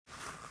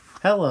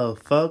Hello,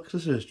 folks.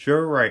 This is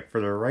Joe Wright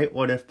for the Wright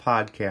What If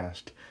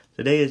podcast.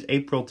 Today is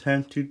April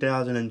 10th,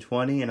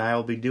 2020, and I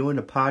will be doing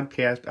a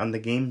podcast on the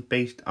game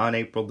based on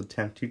April the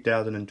 10th,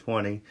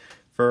 2020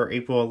 for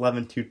April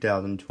 11th,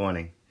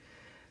 2020.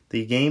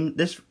 The game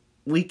this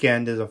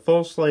weekend is a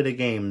full slate of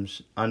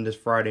games on this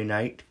Friday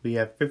night. We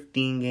have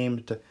 15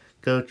 games to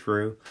go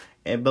through,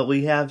 but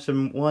we have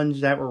some ones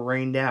that were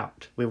rained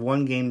out. We have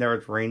one game that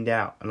was rained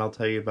out, and I'll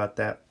tell you about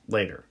that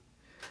later.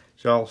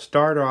 So I'll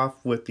start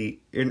off with the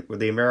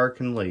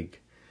American League.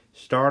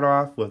 Start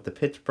off with the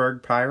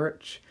Pittsburgh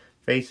Pirates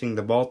facing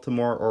the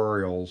Baltimore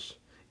Orioles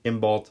in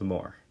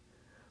Baltimore.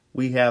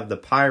 We have the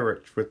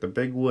Pirates with the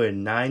big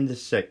win,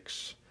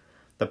 9-6.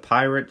 The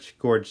Pirates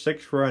scored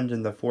 6 runs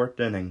in the 4th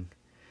inning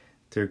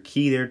to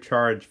key their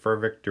charge for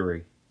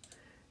victory.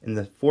 In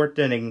the 4th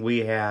inning,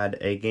 we had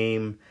a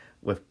game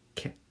with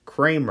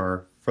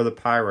Kramer for the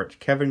Pirates.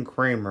 Kevin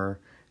Kramer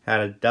had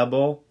a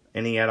double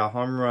and he had a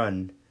home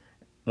run.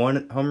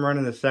 One home run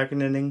in the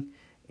 2nd inning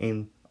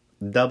and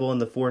double in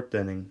the 4th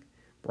inning.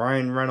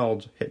 Brian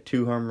Reynolds hit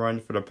 2 home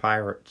runs for the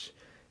Pirates.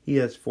 He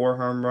has 4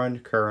 home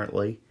runs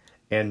currently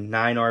and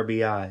 9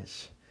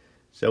 RBIs.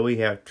 So we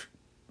have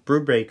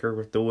Brubaker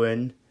with the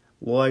win,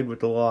 Lloyd with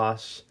the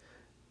loss,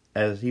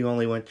 as he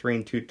only went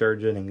 3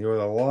 2/3 innings. It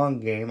was a long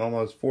game,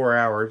 almost 4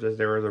 hours, as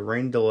there was a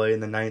rain delay in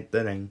the 9th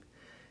inning.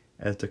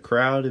 As the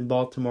crowd in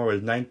Baltimore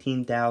was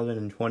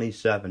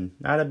 19,027.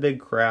 Not a big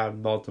crowd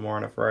in Baltimore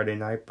on a Friday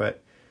night,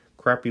 but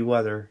crappy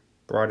weather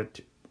brought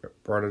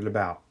it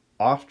about.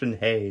 Austin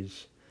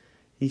Hayes,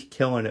 he's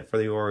killing it for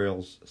the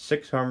Orioles.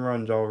 6 home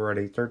runs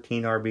already,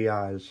 13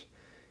 RBIs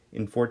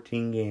in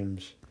 14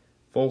 games.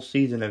 Full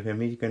season of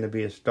him, he's going to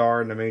be a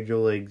star in the major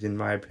leagues, in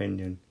my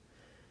opinion.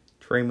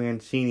 Trey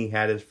Mancini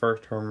had his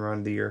first home run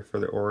of the year for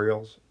the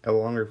Orioles,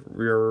 along with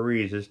Rio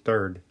Ruiz, his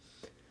third.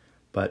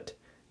 But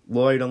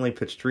Lloyd only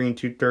pitched 3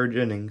 2/3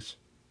 innings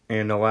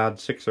and allowed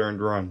 6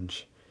 earned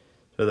runs.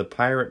 So the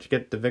Pirates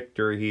get the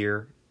victory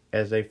here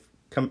as they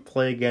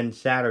play again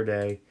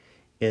Saturday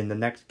in the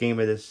next game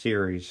of this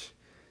series.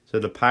 So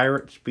the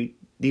Pirates beat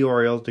the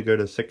Orioles to go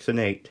to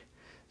 6-8.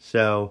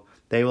 So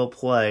they will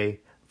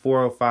play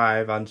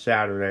 4:05 on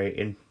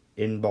Saturday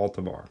in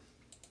Baltimore.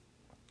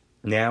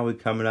 Now we're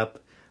coming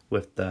up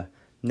with the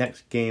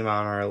next game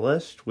on our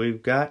list.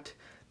 We've got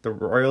the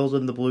Royals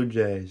and the Blue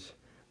Jays.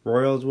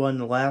 Royals won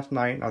last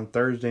night on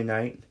Thursday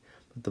night,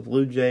 but the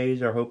Blue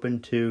Jays are hoping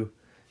to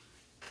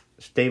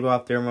stave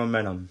off their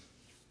momentum.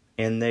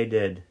 And they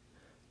did.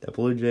 The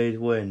Blue Jays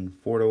win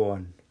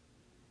 4-1.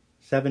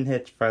 7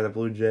 hits by the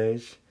Blue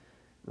Jays.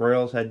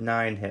 Royals had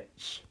 9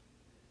 hits.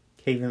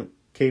 Kevin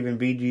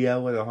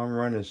Biggio with a home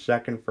run is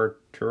second for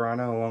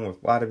Toronto, along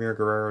with Vladimir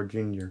Guerrero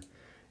Jr.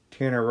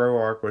 Tanner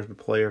Roark was the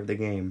player of the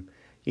game.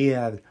 He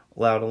had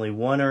allowed only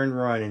 1 earned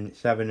run in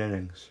 7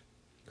 innings.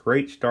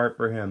 Great start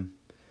for him,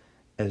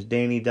 as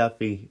Danny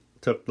Duffy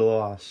took the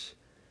loss.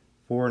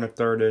 4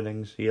 1/3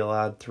 innings, he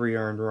allowed 3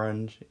 earned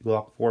runs, he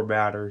walked 4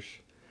 batters.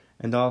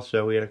 And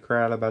also, we had a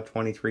crowd of about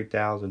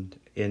 23,000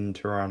 in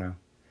Toronto.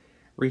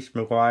 Reese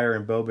McGuire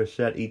and Bo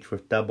Bichette each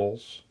with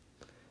doubles.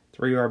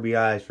 3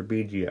 RBIs for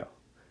Biggio.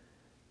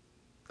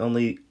 The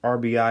only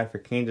RBI for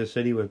Kansas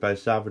City was by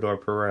Salvador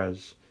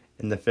Perez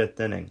in the 5th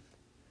inning.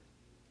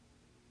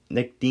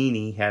 Nick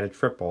Deeney had a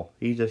triple.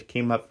 He just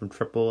came up from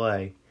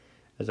AAA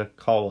as a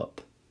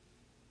call-up.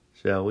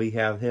 So we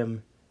have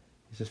him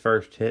as his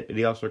first hit, and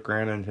he also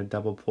grounded into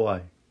double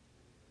play.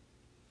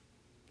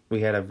 We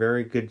had a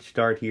very good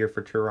start here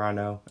for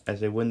Toronto as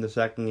they win the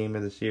 2nd game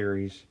of the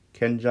series.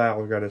 Ken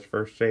Giles got his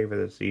first save of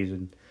the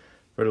season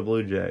for the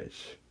Blue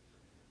Jays.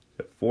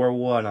 So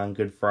 4-1 on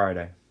Good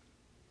Friday.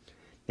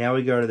 Now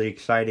we go to the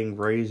exciting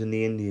Rays and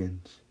the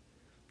Indians.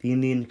 The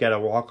Indians got a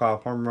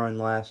walk-off home run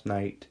last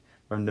night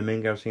from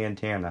Domingo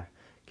Santana.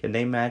 Can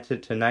they match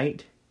it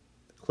tonight?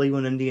 The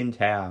Cleveland Indians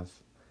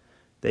have.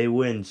 They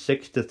win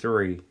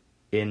 6-3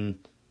 in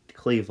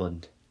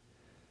Cleveland.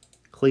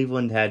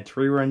 Cleveland had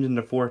 3 runs in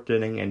the 4th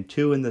inning and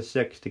 2 in the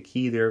 6th to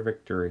key their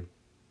victory.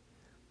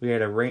 We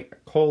had a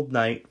cold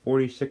night,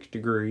 46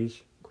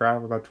 degrees, crowd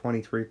of about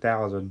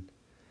 23,000,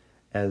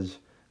 as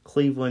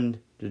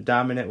Cleveland is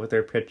dominant with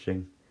their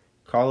pitching.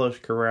 Carlos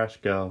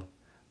Carrasco,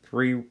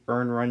 3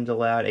 earned runs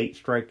allowed, 8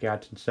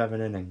 strikeouts in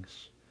 7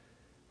 innings.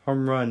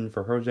 Home run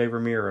for Jose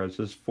Ramirez,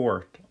 his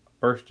 4th.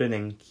 First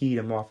inning, keyed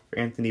him off of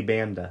Anthony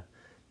Banda.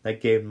 That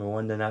gave him a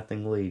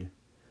 1-0 lead.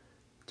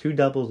 2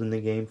 doubles in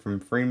the game from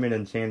Freeman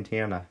and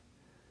Santana.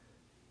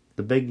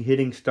 The big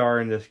hitting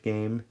star in this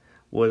game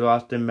was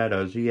Austin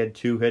Meadows. He had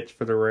 2 hits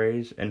for the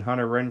Rays, and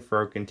Hunter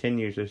Renfroe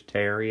continues his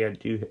tear. He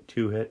had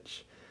 2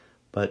 hits,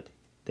 but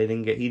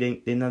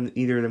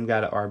either of them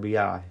got an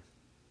RBI.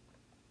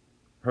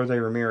 Jose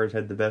Ramirez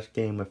had the best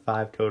game with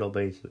 5 total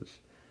bases.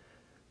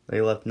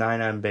 They left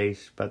 9 on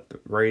base, but the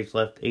Rays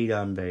left 8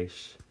 on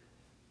base.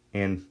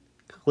 And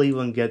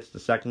Cleveland gets the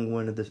 2nd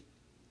win of the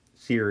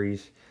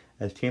series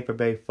as Tampa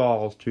Bay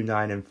falls to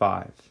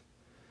 9-5.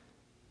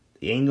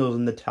 The Angels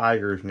and the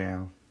Tigers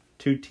now.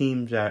 2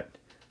 teams that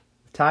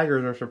the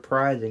Tigers are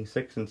surprising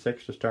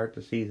 6-6 to start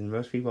the season.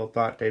 Most people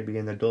thought they'd be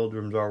in the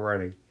doldrums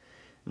already.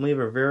 And we have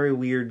a very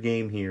weird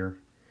game here.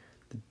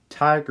 The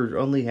Tigers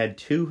only had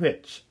 2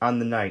 hits on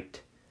the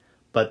night,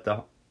 but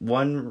the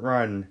one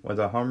run was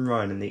a home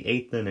run in the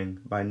 8th inning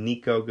by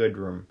Nico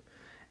Goodrum.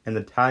 And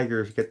the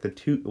Tigers get the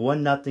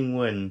 1-0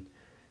 win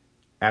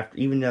after,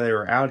 even though they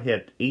were out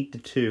hit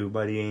 8-2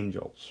 by the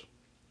Angels.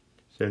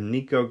 So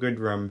Nico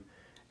Goodrum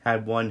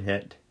had 1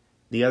 hit.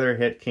 The other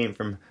hit came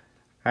from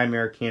Jaime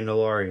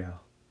Candelario.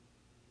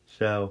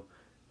 So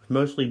it was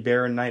mostly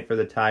barren night for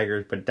the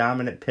Tigers, but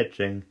dominant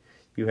pitching.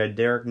 You had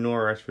Derek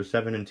Norris for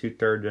 7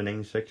 2/3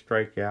 innings, 6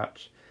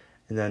 strikeouts,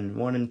 and then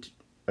 1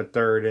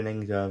 1/3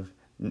 innings of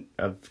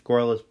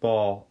scoreless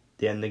ball at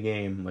the end of the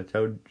game, with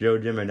Joe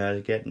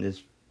Jimenez getting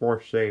his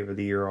 4th save of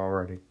the year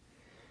already.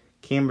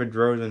 Cam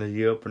Bedrosian, as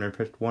the opener,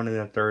 pitched 1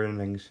 1/3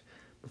 innings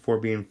before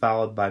being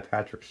followed by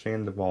Patrick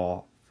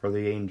Sandoval for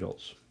the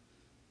Angels.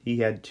 He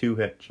had 2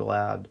 hits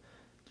allowed,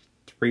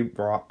 3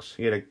 walks.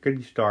 He had a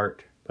good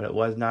start, but it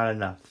was not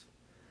enough.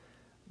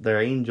 The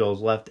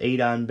Angels left 8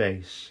 on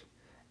base,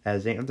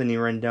 as Anthony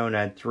Rendon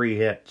had 3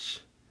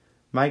 hits.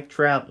 Mike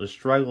Trout was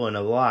struggling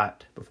a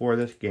lot before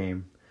this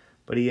game,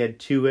 but he had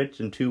 2 hits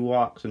and 2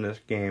 walks in this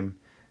game.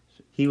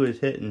 He was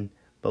hitting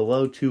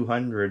below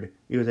 200.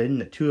 He was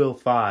hitting at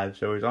 205,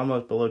 so he was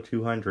almost below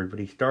 200, but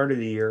he started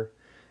the year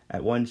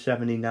at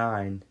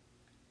 179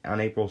 on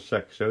April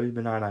 6th, so he's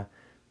been on a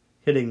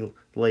hitting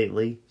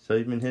lately, so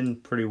he's been hitting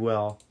pretty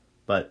well,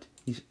 but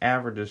his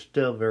average is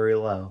still very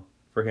low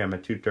for him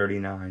at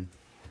 239.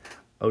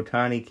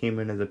 Ohtani came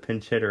in as a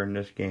pinch hitter in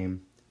this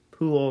game.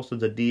 Pujols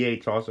as a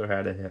DH also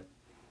had a hit.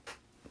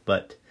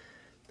 But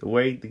the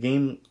way the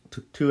game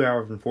took 2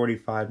 hours and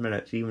 45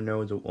 minutes, even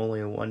though it was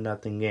only a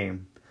 1-0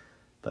 game.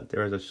 But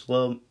there was a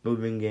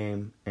slow-moving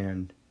game,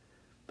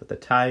 but the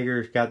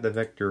Tigers got the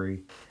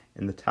victory,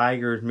 and the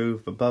Tigers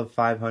moved above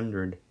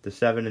 500 to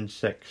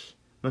 7-6.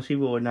 Most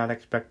people would not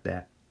expect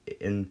that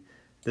in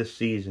this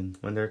season,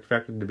 when they're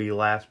expected to be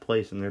last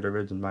place in their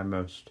division by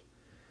most.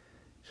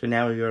 So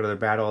now we go to the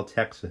Battle of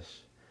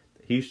Texas.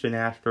 The Houston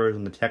Astros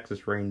and the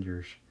Texas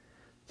Rangers.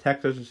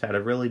 Texas has had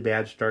a really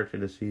bad start to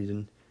the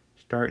season,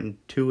 starting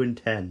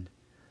 2-10.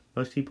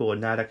 Most people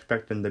would not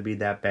expect them to be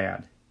that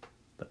bad,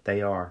 but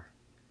they are.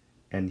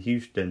 And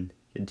Houston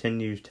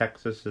continues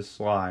Texas'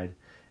 slide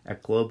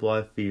at Globe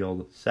Life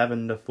Field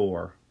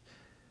 7-4.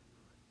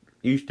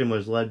 Houston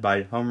was led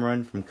by home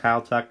run from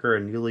Kyle Tucker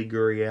and Yuli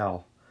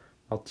Gurriel,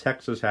 while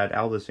Texas had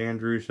Elvis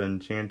Andrus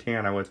and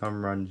Santana with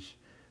home runs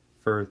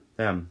for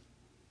them.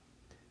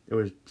 It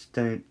was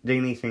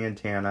Danny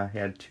Santana. He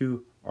had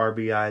 2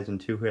 RBIs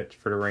and 2 hits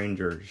for the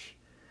Rangers.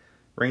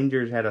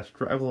 Rangers had a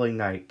struggling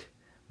night.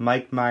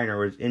 Mike Minor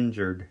was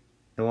injured,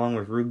 along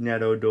with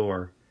Rougned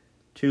Odor.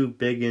 2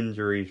 big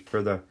injuries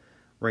for the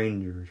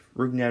Rangers.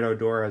 Rougned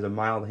Odor has a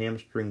mild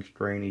hamstring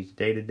strain. He's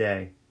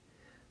day-to-day.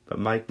 But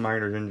Mike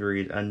Minor's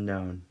injury is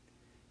unknown.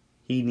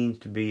 He needs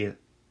to be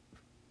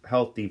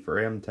healthy for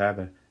him to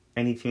have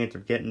any chance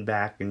of getting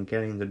back and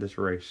getting to this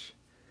race.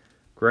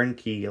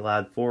 Greinke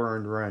allowed 4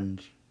 earned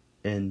runs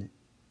in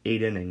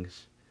 8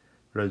 innings,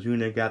 but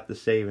Ozuna got the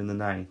save in the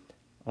 9th,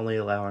 only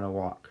allowing a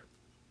walk.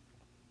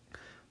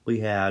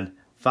 We had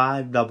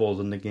 5 doubles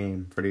in the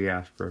game for the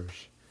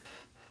Astros.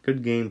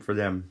 Good game for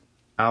them.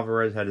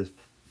 Alvarez had his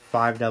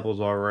 5 doubles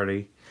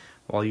already,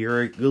 while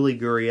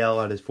Yuli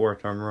Gurriel had his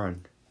 4th home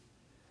run.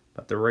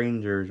 But the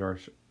Rangers are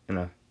in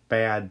a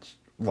bad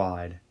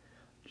slide.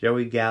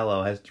 Joey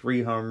Gallo has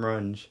 3 home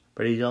runs,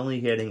 but he's only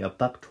hitting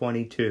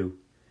 $122.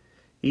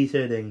 He's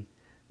hitting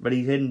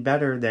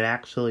better than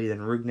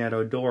Rougned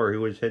Odor,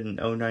 who was hitting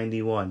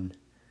 .091.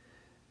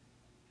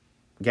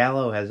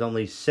 Gallo has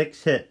only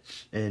 6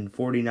 hits in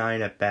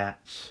 49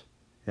 at-bats,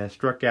 and has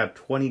struck out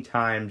 20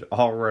 times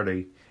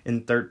already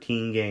in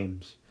 13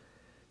 games.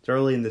 It's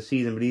early in the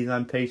season, but he's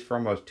on pace for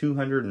almost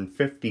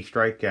 250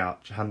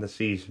 strikeouts on the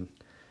season.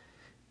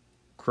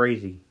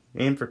 Crazy.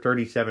 And for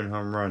 37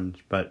 home runs,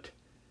 but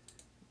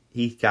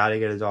he's got to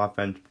get his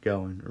offense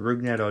going.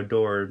 Rougned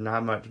Odor is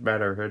not much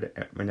better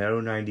than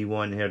an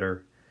 .091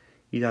 hitter.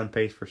 He's on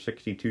pace for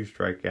 62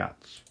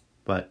 strikeouts.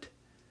 But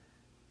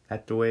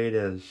that's the way it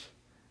is,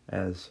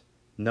 as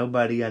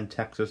nobody on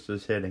Texas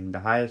is hitting.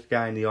 The highest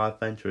guy in the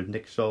offense was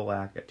Nick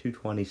Solak at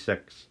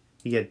 226.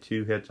 He had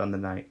 2 hits on the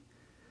night,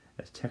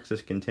 as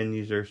Texas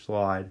continues their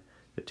slide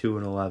to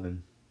 2-11.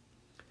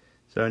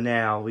 So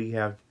now we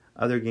have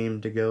other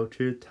games to go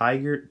to.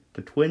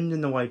 The Twins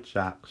and the White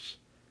Sox.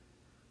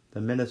 The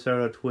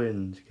Minnesota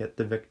Twins get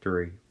the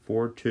victory,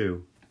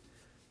 4-2.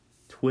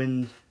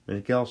 Twins,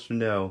 Miguel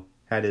Sano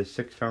had his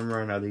 6th home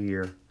run of the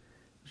year. It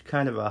was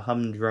kind of a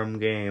humdrum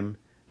game.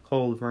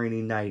 Cold,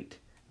 rainy night.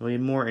 And we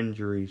had more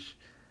injuries.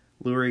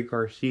 Lurie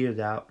Garcia's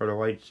out for the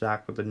White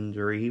Sox with an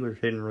injury. He was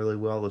hitting really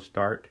well to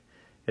start,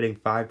 hitting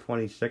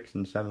 .526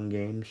 in 7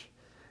 games.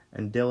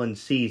 And Dylan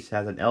Cease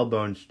has an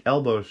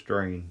elbow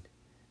strain.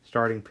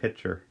 Starting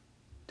pitcher.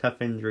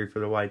 Tough injury for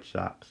the White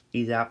Sox.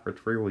 He's out for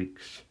 3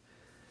 weeks.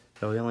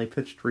 So he only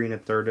pitched 3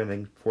 1/3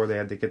 innings before they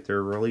had to get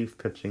their relief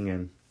pitching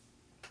in.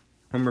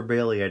 Homer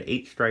Bailey had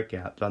 8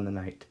 strikeouts on the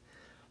night.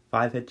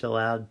 5 hits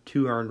allowed,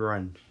 2 earned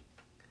runs.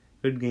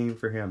 Good game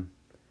for him.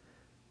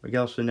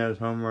 Miguel Sano's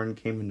home run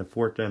came in the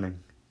 4th inning.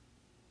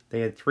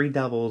 They had 3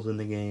 doubles in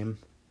the game.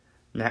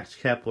 Max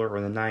Kepler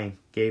in the 9th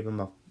gave him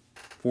a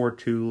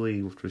 4-2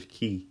 lead, which was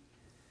key.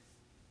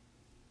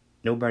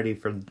 Nobody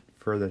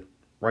for the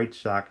White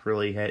Sox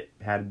really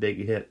had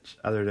big hits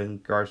other than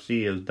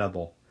Garcia's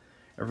double.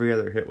 Every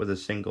other hit was a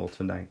single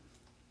tonight.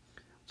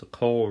 It's a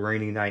cold,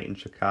 rainy night in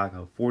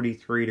Chicago.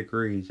 43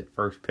 degrees at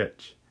first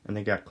pitch, and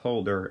they got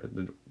colder as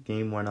the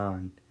game went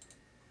on.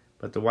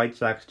 But the White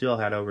Sox still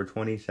had over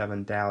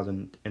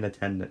 27,000 in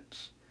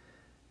attendance,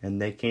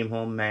 and they came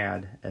home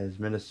mad as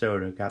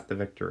Minnesota got the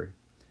victory.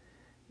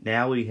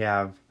 Now we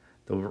have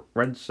the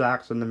Red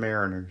Sox and the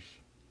Mariners.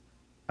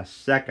 A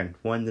second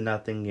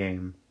 1-0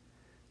 game.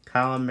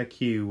 Colin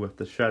McHugh with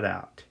the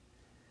shutout.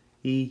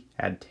 He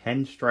had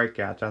 10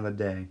 strikeouts on the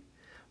day.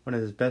 One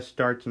of his best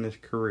starts in his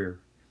career.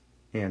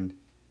 And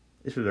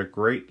this was a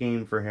great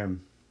game for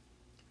him.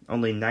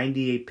 Only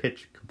 98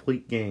 pitch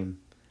complete game.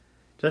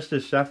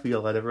 Justice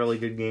Sheffield had a really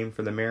good game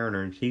for the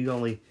Mariners.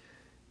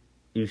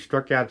 He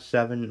struck out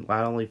 7,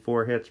 not only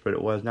 4 hits, but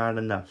it was not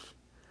enough.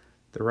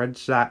 The Red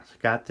Sox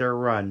got their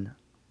run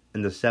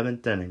in the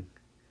 7th inning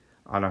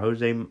on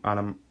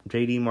a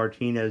J.D.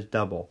 Martinez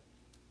double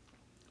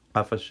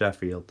off of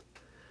Sheffield.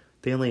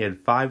 They only had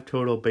 5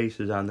 total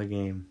bases on the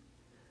game.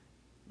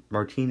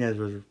 Martinez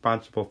was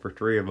responsible for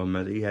 3 of them,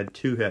 as he had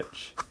 2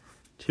 hits.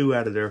 2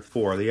 out of their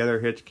 4. The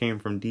other hits came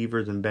from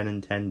Devers and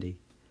Benintendi.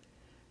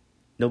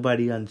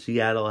 Nobody on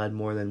Seattle had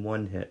more than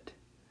 1 hit.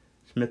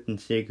 Smith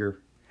and Seager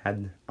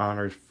had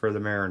honors for the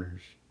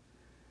Mariners.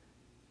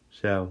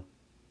 So,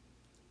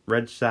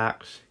 Red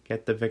Sox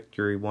get the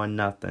victory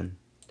 1-0.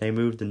 They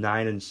moved to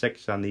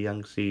 9-6 on the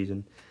young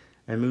season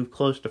and moved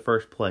close to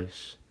first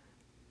place.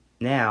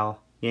 Now,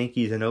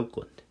 Yankees in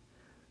Oakland.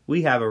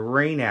 We have a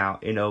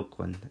rainout in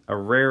Oakland, a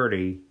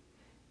rarity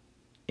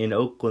in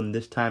Oakland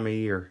this time of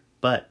year.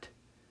 But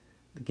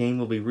the game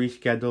will be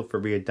rescheduled for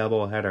a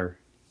doubleheader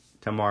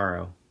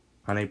tomorrow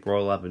on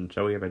April 11th.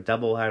 So we have a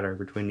doubleheader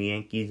between the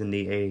Yankees and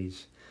the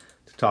A's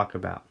to talk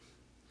about.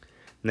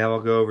 Now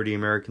we'll go over the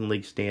American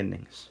League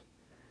standings.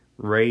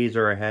 Rays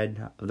are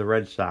ahead of the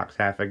Red Sox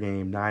half a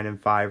game.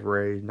 9-5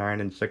 Rays,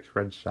 9-6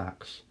 Red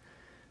Sox.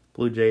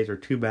 Blue Jays are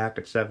 2 back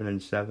at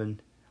 7-7.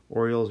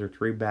 Orioles are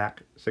 3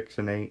 back,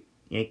 6-8.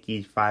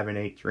 Yankees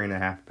 5-8,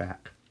 3.5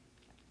 back.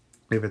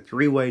 We have a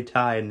 3-way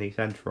tie in the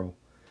Central,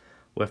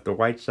 with the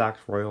White Sox,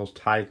 Royals,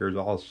 Tigers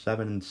all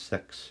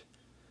 7-6.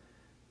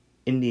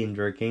 Indians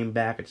are a game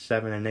back at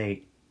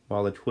 7-8,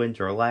 while the Twins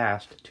are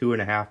last,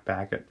 2.5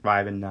 back at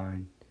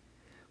 5-9.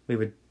 We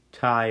have a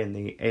tie in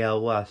the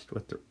AL West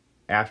with the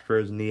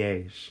Astros and the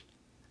A's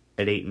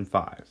at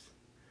 8-5.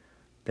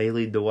 They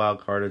lead the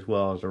wild card as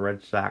well, as the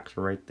Red Sox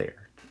are right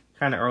there.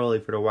 Kind of early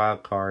for the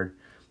wild card,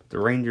 but the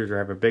Rangers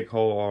have a big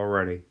hole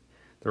already.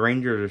 The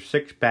Rangers are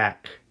 6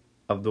 back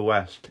of the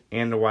West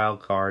and the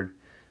wild card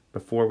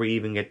before we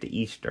even get to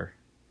Easter.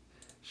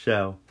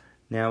 So,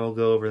 now we'll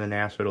go over the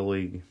National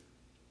League.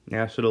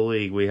 National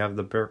League, we have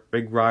the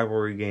big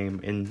rivalry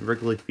game in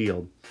Wrigley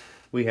Field.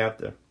 We have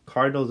the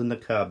Cardinals and the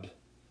Cubs.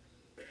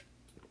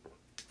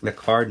 The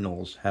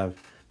Cardinals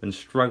have been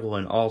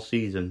struggling all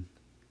season.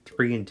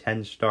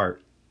 3-10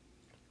 start.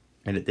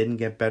 And it didn't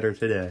get better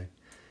today.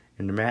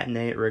 In the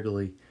matinee at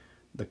Wrigley,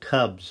 the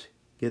Cubs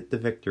get the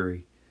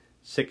victory.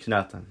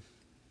 6-0.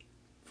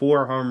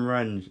 4 home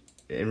runs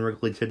in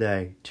Wrigley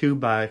today. 2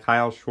 by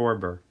Kyle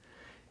Schwarber.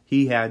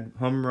 He had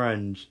home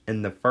runs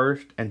in the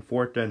 1st and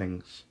 4th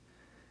innings.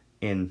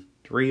 And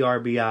 3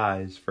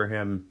 RBIs for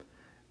him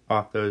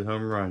off those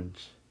home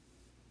runs.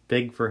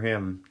 Big for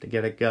him to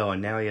get it going.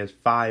 Now he has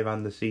 5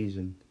 on the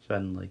season,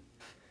 suddenly.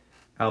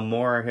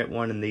 Almora hit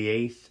 1 in the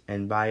 8th,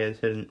 and Baez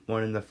hit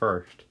 1 in the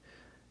 1st.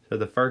 So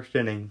the 1st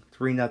inning,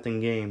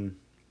 3-0 game,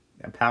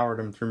 powered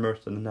him through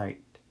most of the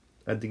night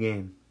of the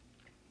game.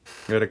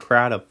 We had a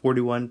crowd of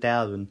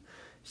 41,000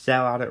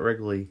 sell out at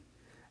Wrigley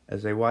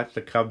as they watched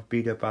the Cubs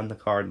beat up on the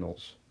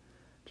Cardinals.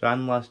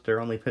 John Lester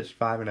only pitched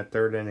 5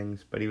 1/3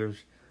 innings, but he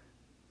was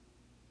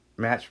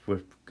matched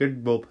with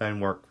good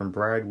bullpen work from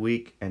Brad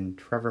Week and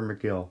Trevor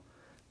McGill.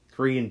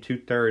 3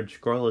 2/3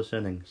 scoreless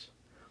innings,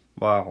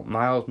 while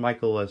Miles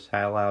Michaelis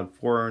had allowed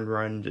 4 earned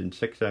runs in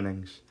 6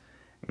 innings,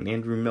 and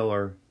Andrew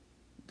Miller,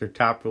 their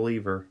top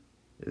reliever,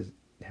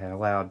 had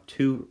allowed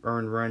 2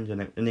 earned runs in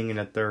an inning and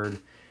a third,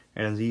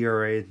 and his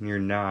ERA is near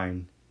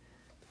 9.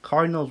 The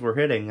Cardinals were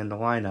hitting in the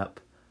lineup,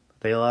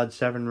 but they allowed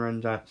 7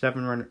 runs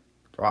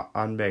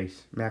on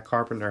base. Matt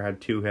Carpenter had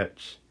 2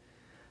 hits.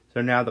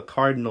 So now the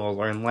Cardinals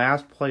are in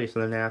last place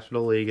in the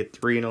National League at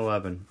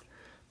 3-11.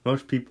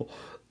 Most people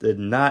did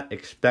not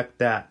expect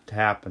that to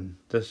happen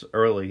this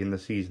early in the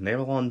season. They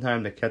have a long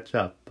time to catch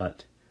up,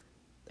 but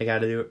they got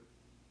to do it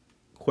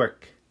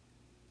quick,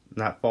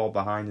 not fall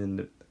behind in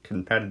the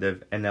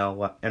competitive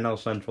NL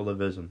Central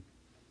Division.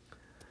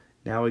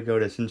 Now we go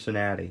to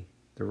Cincinnati.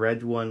 The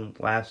Reds won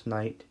last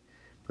night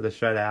for the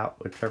shutout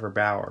with Trevor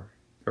Bauer.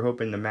 They're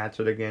hoping to match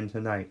it again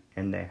tonight,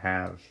 and they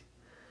have.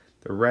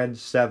 The Reds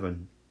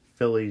 7.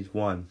 Phillies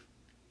 1.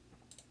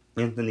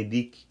 Anthony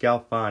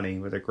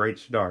DeSclafani with a great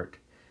start.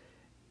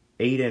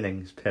 8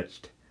 innings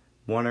pitched.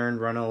 1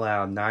 earned run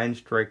allowed, 9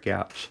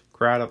 strikeouts,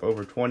 crowd up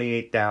over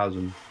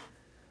 28,000.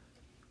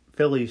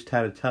 Phillies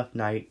had a tough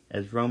night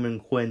as Roman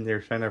Quinn,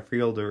 their center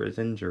fielder, is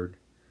injured.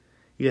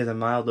 He has a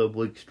mild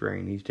oblique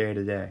strain. He's day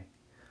to day.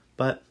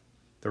 But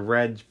the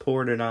Reds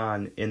poured it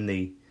on in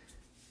the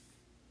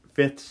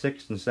 5th,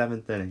 6th, and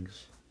 7th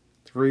innings.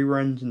 3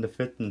 runs in the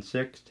 5th and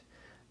 6th,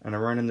 and a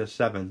run in the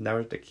 7th. That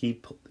was the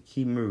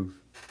key move.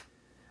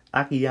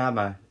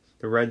 Akiyama,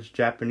 the Reds'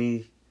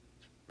 Japanese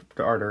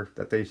starter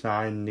that they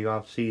signed in the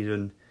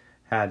offseason,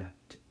 had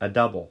a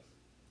double.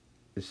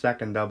 His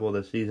second double of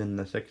the season in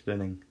the 6th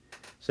inning.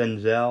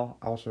 Senzel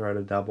also had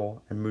a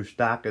double, and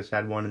Moustakas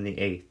had one in the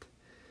 8th.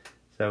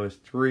 So it's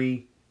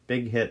 3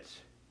 big hits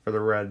for the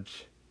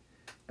Reds,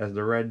 as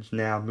the Reds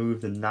now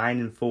move to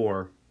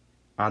 9-4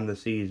 on the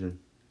season.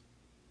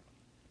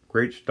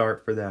 Great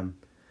start for them.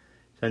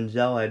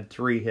 Senzel had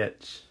 3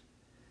 hits,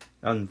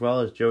 as well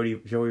as Joey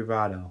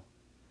Votto.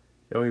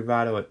 Joey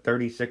Votto, at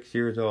 36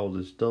 years old,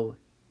 is still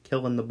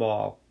killing the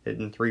ball,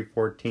 hitting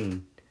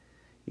 .314.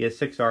 He has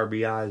 6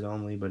 RBIs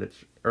only, but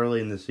it's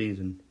early in the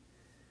season.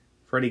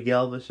 Freddie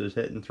Galvis is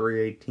hitting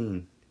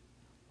 .318.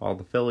 While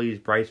the Phillies,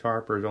 Bryce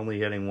Harper is only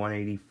hitting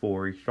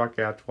 .184. He struck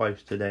out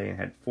twice today and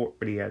had 4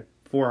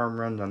 home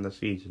runs on the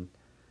season.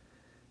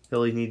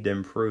 Phillies need to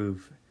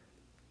improve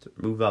to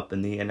move up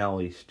in the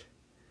NL East.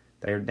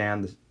 They are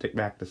down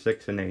back to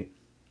 6 and 8.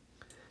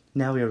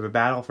 Now we have a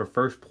battle for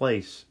first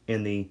place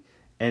in the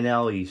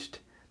NL East.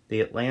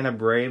 The Atlanta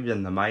Braves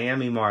and the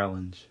Miami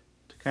Marlins.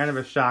 It's kind of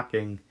a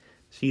shocking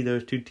to see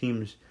those two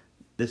teams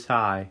this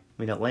high.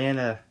 I mean,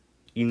 Atlanta,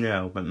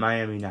 but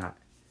Miami not.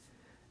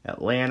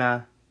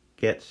 Atlanta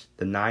gets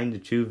the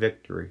 9-2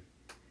 victory.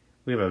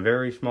 We have a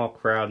very small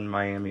crowd in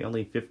Miami.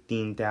 Only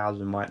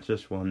 15,000 watch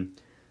this one.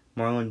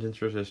 Marlins'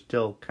 interest is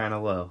still kind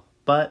of low.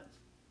 But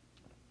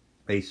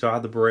they saw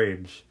the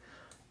Braves.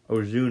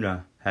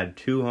 Ozuna had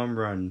 2 home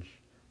runs.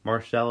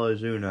 Marcell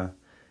Ozuna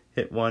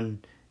hit one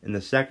in the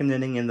 2nd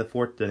inning and the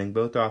 4th inning,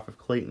 both off of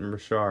Clayton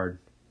Richard.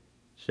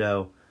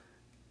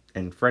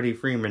 And Freddie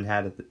Freeman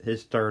had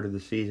his start of the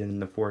season in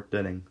the 4th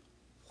inning.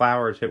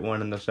 Flowers hit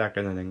one in the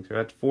 2nd inning. So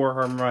that's 4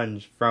 home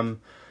runs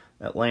from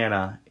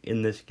Atlanta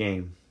in this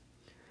game.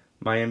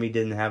 Miami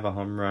didn't have a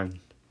home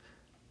run.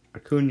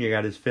 Acuna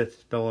got his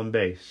 5th stolen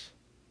base.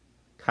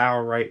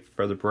 Kyle Wright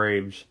for the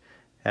Braves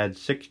had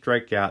 6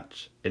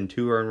 strikeouts and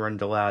 2 earned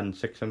runs allowed in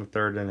 6 and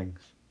 1/3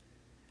 innings.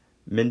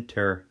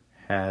 Minter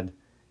had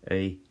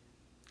a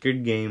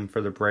good game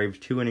for the Braves.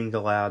 2 innings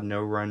allowed,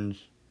 no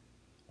runs,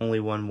 only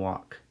 1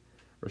 walk.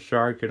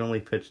 Richard could only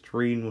pitch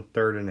 3 and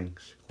 1/3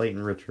 innings.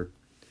 Clayton Richard.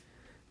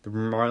 The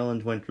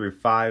Marlins went through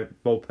 5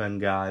 bullpen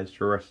guys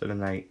the rest of the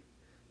night,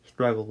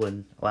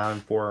 struggling, allowing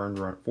 4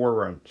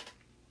 runs.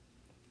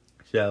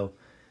 So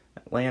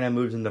Atlanta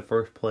moves into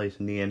first place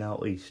in the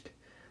NL East.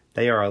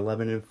 They are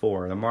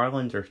 11-4. The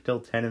Marlins are still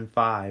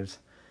 10-5,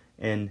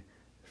 and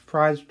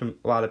surprised a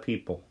lot of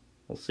people.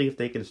 We'll see if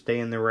they can stay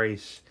in the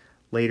race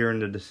later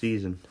into the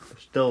season.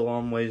 There's still a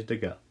long ways to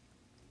go.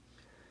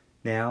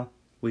 Now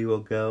we will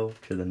go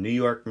to the New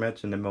York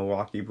Mets and the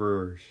Milwaukee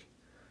Brewers.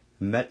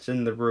 The Mets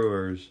and the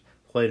Brewers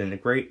played in a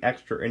great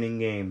extra inning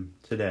game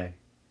today.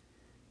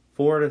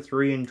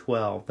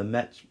 4-3-12. The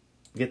Mets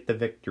get the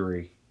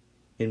victory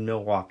in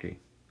Milwaukee.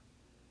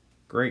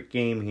 Great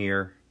game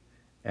here,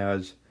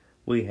 as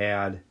we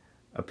had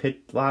a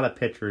lot of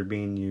pitchers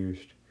being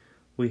used.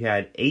 We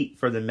had 8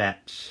 for the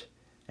Mets,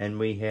 and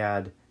we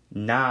had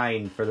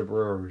 9 for the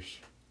Brewers.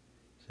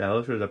 So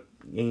this was a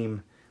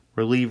game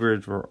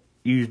relievers were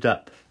used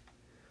up.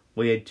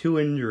 We had 2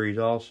 injuries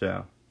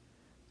also.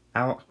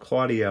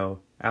 Claudio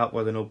out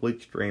with an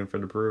oblique strain for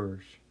the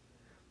Brewers,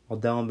 while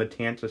Dellin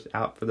Betances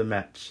out for the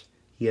Mets.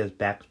 He has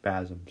back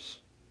spasms.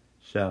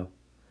 So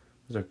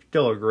it was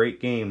still a great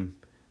game.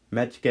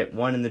 Mets get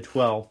 1 in the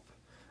 12th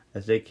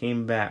as they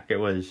came back. It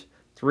was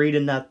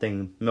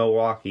 3-0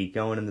 Milwaukee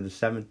going into the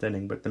 7th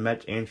inning, but the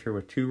Mets answered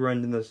with 2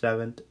 runs in the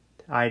 7th,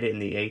 tied it in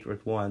the 8th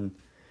with 1, and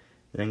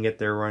then get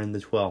their run in the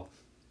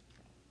 12th.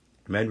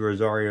 Med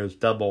Rosario's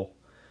double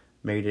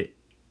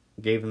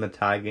gave him a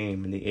tie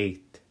game in the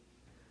 8th.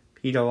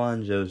 Pete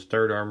Alonso's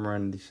 3rd home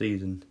run of the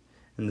season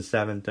in the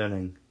 7th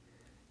inning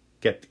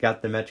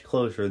got the Mets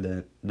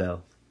closer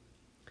though.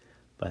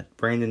 But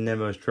Brandon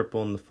Nemo's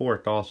triple in the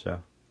 4th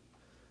also.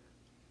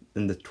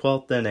 In the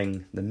 12th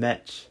inning, the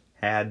Mets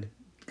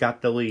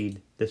got the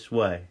lead this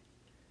way.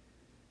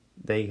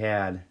 They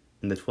had,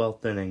 in the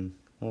 12th inning,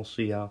 we'll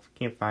see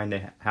can't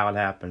find how it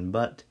happened,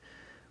 but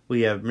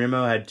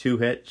Nemo had 2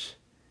 hits,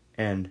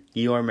 and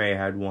Guillorme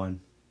had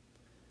 1.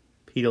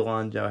 Pete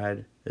Alonso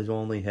had his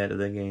only hit of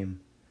the game.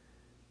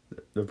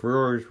 The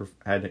Brewers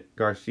had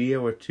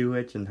Garcia with 2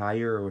 hits and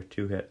Hyer with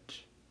 2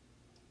 hits.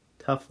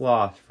 Tough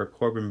loss for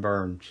Corbin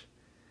Burns.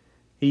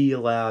 He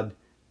allowed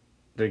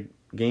the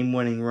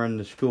game-winning run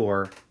to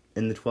score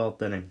in the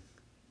 12th inning.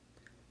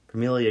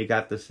 Familia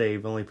got the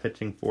save, only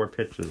pitching 4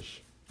 pitches.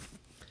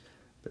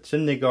 But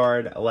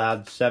Syndergaard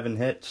allowed 7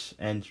 hits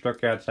and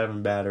struck out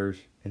 7 batters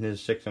in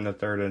his 6 and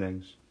 1/3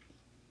 innings.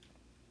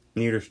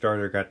 Neither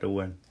starter got the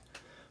win.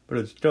 But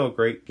it was still a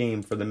great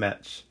game for the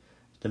Mets.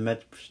 the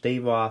Mets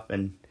stave off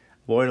and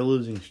avoid a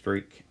losing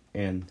streak,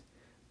 and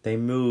they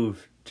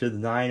move to the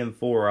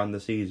 9-4 on the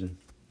season.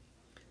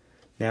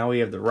 Now we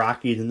have the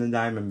Rockies and the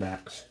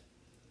Diamondbacks.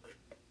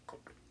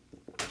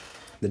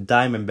 The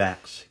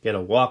Diamondbacks get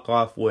a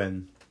walk-off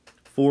win,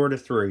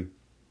 4-3.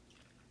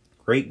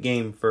 Great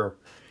game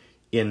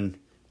in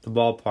the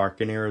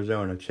ballpark in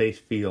Arizona, Chase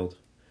Field.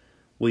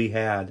 We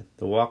had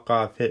the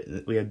walk-off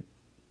hit. We had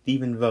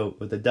Stephen Vogt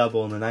with a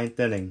double in the 9th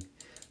inning.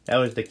 That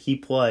was the key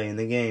play in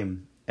the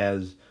game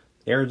as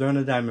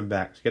Arizona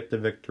Diamondbacks get the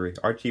victory.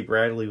 Archie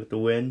Bradley with the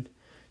win,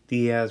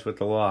 Diaz with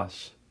the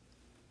loss.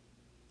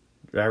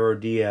 Jairo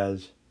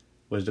Diaz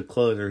was the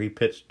closer. He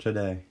pitched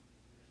today.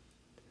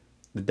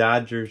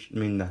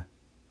 The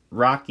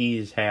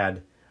Rockies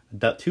had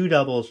 2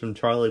 doubles from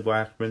Charlie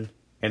Blackmon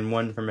and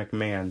 1 from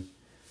McMahon.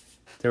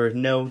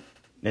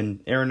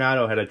 And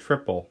Arenado had a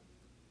triple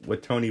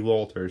with Tony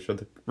Wolters. So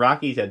the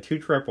Rockies had 2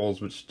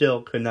 triples, but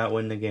still could not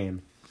win the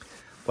game.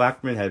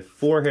 Blackmon had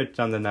 4 hits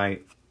on the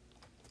night.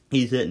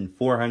 He's hitting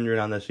 400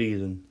 on the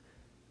season.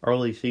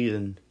 Early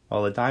season,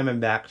 while the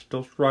Diamondbacks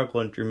still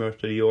struggling through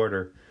most of the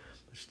order.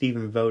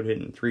 Stephen Vogt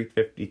hitting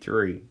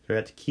 353. So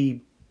that's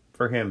key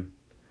for him,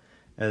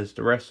 as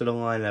the rest of the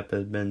lineup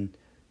has been,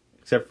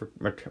 except for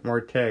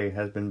Marte,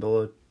 has been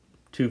below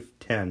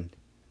 210.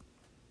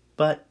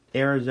 But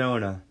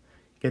Arizona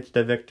gets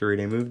the victory.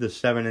 They move to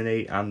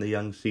 7-8 on the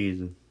young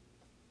season.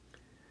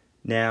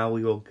 Now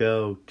we will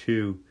go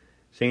to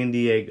San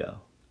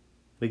Diego.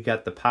 We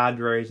got the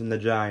Padres and the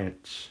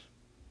Giants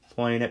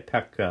playing at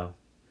Petco.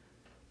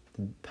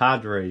 The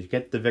Padres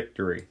get the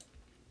victory,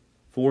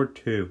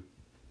 4-2.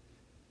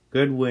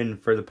 Good win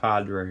for the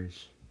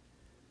Padres.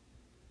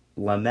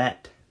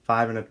 Lamet,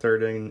 5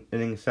 1/3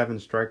 inning, 7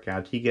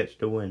 strikeouts. He gets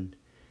the win.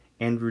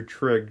 Andrew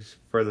Triggs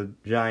for the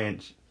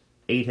Giants,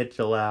 8 hits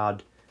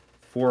allowed,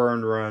 4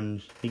 earned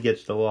runs. He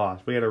gets the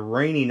loss. We had a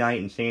rainy night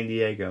in San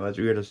Diego as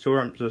we had a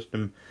storm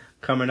system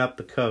coming up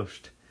the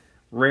coast.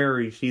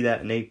 Rare you see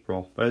that in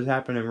April, but it's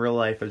happened in real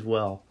life as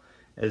well,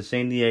 as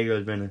San Diego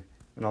has been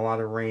in a lot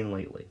of rain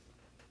lately.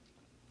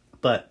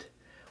 But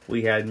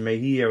we had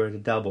Mejia with a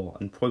double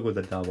and Puig with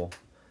a double.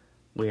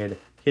 We had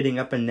hitting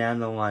up and down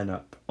the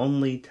lineup.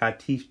 Only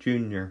Tatis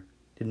Jr.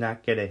 did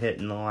not get a hit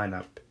in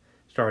the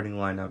starting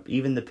lineup.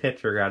 Even the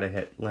pitcher got a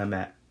hit,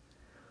 Lamet.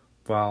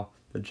 While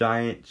the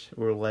Giants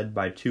were led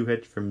by 2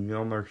 hits from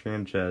Yolmer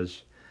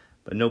Sanchez,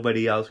 but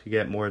nobody else could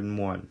get more than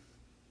 1.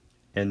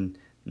 And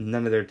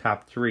none of their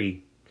top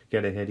 3 could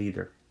get a hit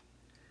either.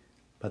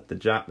 But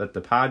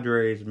the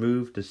Padres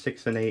moved to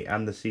 6-8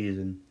 on the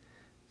season.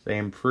 They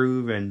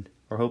improve and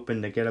are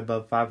hoping to get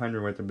above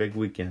 500 with a big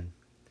weekend.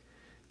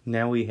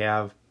 Now we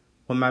have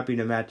what might be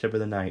the matchup of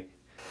the night.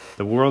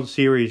 The World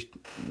Series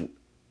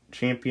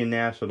champion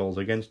Nationals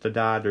against the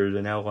Dodgers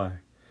in LA.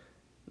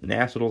 The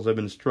Nationals have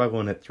been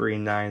struggling at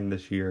 3-9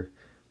 this year.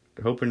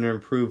 They're hoping to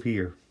improve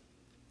here.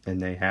 And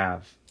they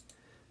have.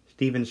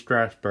 Steven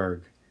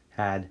Strasburg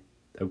had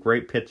a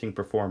great pitching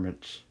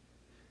performance.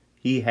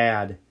 He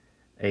had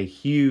a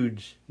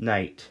huge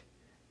night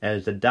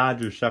as the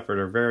Dodgers suffered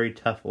a very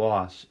tough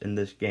loss in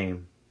this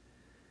game.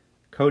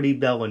 Cody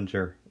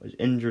Bellinger was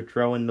injured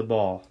throwing the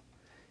ball.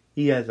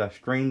 He has a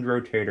strained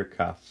rotator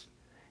cuff.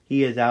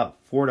 He is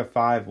out 4 to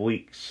 5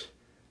 weeks.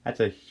 That's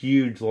a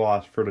huge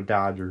loss for the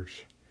Dodgers.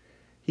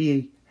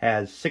 He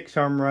has 6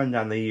 home runs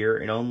on the year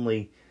in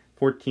only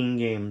 14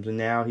 games, and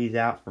now he's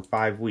out for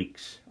 5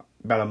 weeks,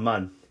 about a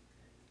month.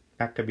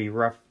 That could be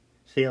rough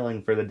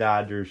sailing for the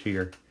Dodgers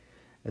here,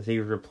 as he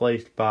was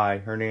replaced by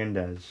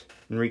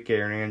Enrique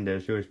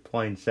Hernandez, who is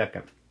playing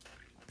second.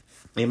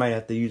 They might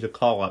have to use a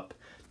call-up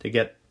to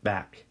get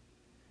back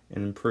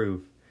and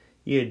improve.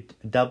 He had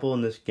a double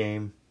in this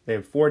game. They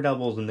had 4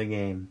 doubles in the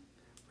game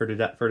for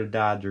the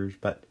Dodgers,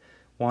 but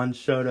Juan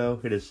Soto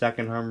hit his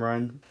 2nd home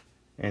run,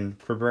 and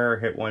Cabrera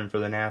hit 1 for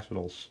the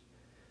Nationals.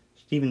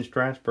 Steven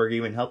Strasburg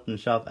even helped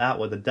himself out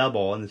with a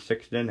double in the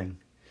 6th inning.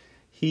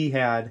 He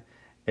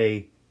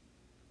didn't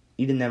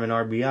have an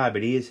RBI,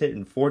 but he is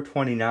hitting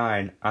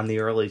 .429 on the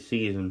early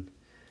season.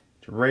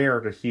 It's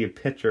rare to see a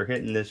pitcher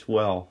hitting this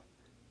well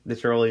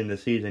this early in the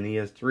season. He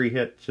has 3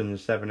 hits in the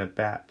 7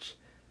 at-bats.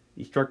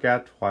 He struck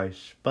out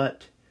twice,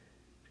 but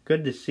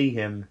good to see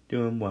him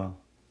doing well.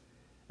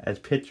 As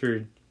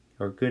pitchers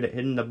are good at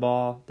hitting the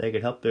ball, they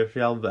could help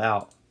themselves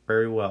out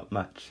very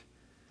much.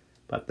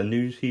 But the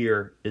news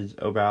here is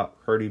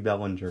about Cody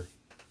Bellinger.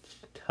 It's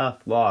a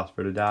tough loss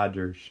for the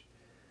Dodgers.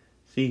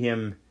 See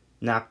him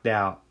knocked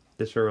out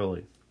this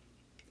early.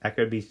 That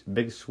could be a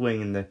big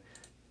swing in the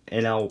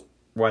NL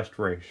West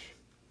race.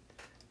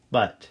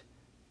 But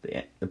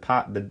the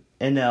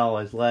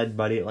NL is led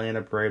by the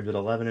Atlanta Braves at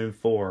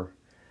 11-4.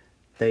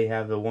 They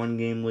have the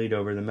 1-game lead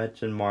over the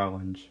Mets and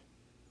Marlins.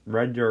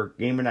 Reds are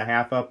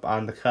 1.5 up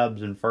on the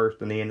Cubs in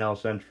first in the NL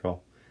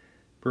Central.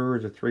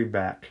 Brewers are 3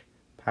 back.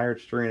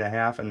 Pirates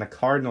 3.5, and the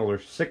Cardinals are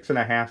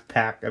 6.5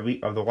 back of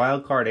the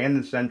wild card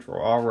and the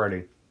Central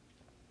already.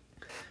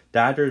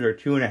 Dodgers are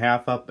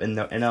 2.5 up in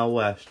the NL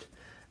West,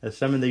 as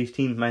some of these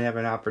teams might have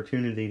an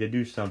opportunity to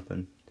do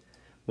something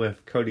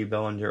with Cody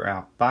Bellinger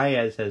out.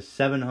 Baez has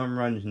 7 home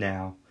runs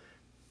now,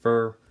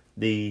 for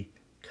the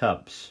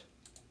Cubs.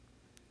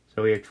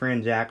 So we have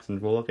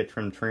transactions. We'll look at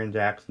some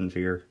transactions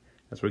here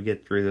as we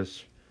get through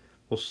this.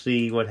 We'll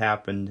see what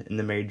happened in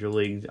the major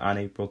leagues on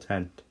April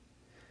 10th.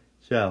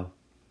 So,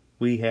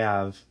 we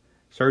have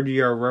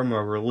Sergio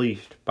Romo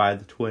released by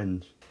the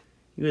Twins.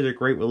 He was a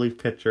great relief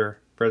pitcher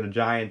for the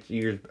Giants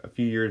a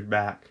few years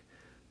back.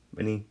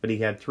 But he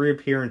had 3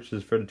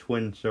 appearances for the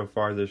Twins so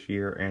far this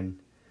year and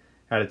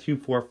had a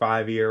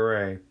 2.45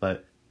 ERA,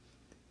 but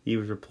he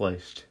was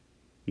replaced.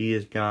 He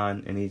is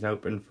gone and he's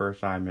open for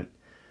assignment.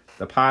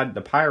 The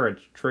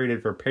Pirates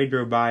traded for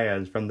Pedro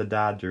Baez from the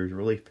Dodgers,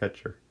 relief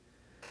pitcher.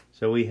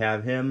 So we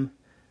have him.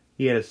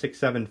 He had a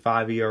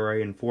 6.75 ERA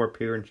in 4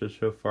 appearances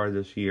so far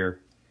this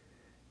year.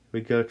 We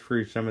go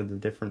through some of the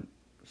different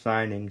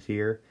signings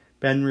here.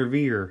 Ben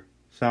Revere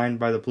signed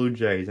by the Blue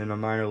Jays in a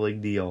minor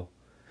league deal.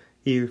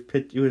 He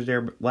was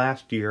there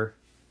last year,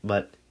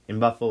 but in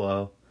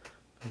Buffalo.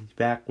 He's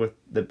back with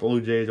the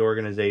Blue Jays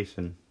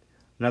organization.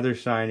 Another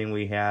signing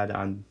we had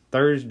on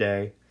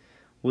Thursday,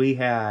 we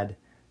had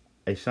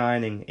a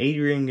signing.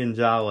 Adrian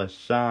Gonzalez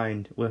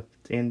signed with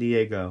San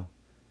Diego.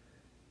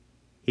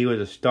 He was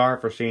a star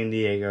for San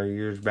Diego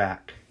years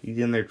back. He's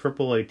in their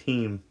AAA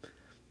team,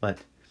 but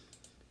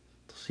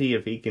we'll see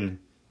if he can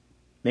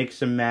make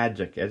some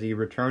magic as he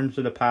returns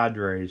to the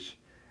Padres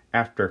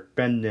after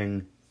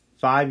spending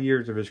 5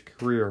 years of his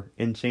career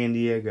in San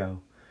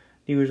Diego.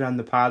 He was on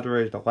the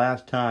Padres the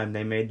last time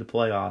they made the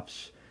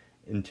playoffs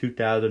in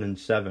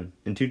 2007.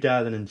 In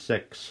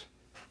 2006,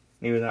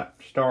 he was a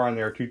star on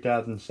their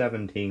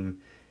 2007 team,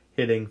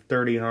 hitting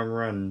 30 home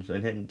runs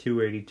and hitting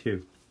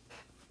 .282.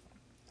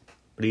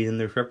 But he's in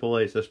their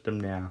AAA system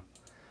now.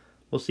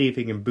 We'll see if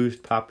he can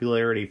boost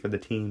popularity for the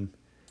team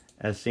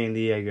as San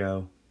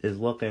Diego is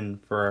looking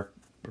for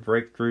a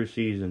breakthrough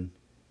season.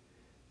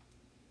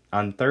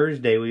 On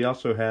Thursday, we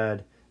also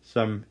had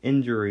some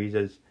injuries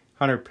as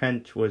Hunter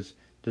Pence was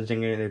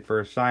designated for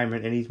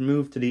assignment and he's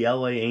moved to the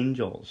LA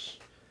Angels.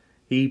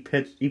 He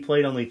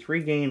played only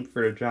 3 games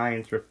for the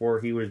Giants before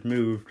he was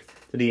moved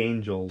to the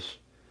Angels.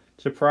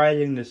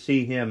 Surprising to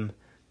see him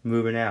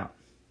moving out.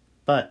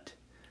 But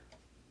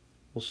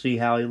we'll see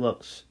how he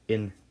looks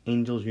in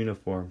Angels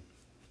uniform.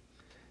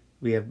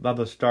 We have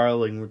Bubba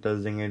Starling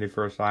designated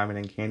for assignment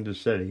in Kansas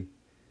City.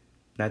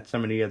 That's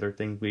some of the other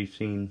things we've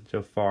seen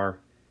so far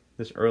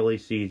this early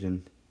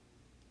season.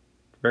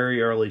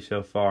 Very early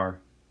so far,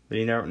 but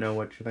you don't know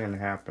what's going to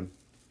happen.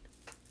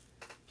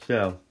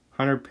 So,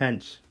 Hunter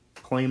Pence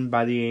claimed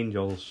by the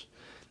Angels.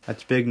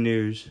 That's big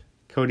news.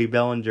 Cody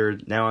Bellinger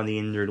is now on the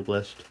injured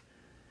list.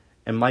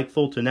 And Mike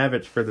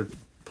Fultonevich for the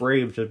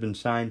Braves has been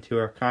signed to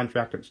a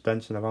contract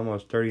extension of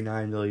almost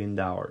 $39 million.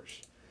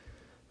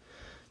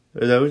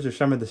 Those are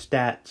some of the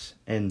stats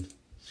and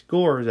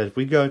scores as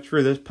we go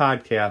through this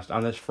podcast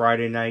on this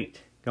Friday night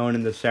going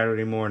into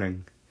Saturday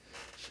morning.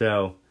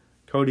 So,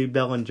 Cody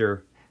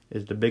Bellinger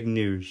is the big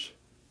news.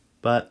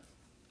 But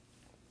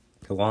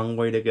it's a long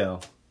way to go.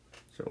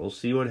 So we'll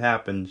see what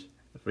happens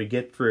if we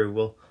get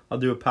through. I'll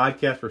do a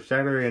podcast for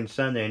Saturday and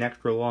Sunday, an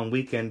extra long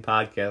weekend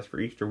podcast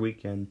for Easter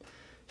weekend.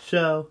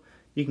 So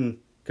you can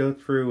go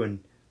through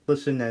and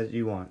listen as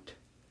you want.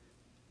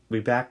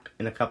 We'll be back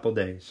in a couple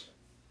days.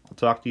 I'll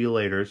talk to you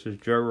later. This is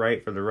Joe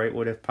Wright for the Wright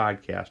What If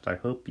podcast. I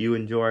hope you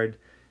enjoyed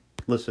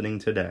listening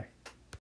today.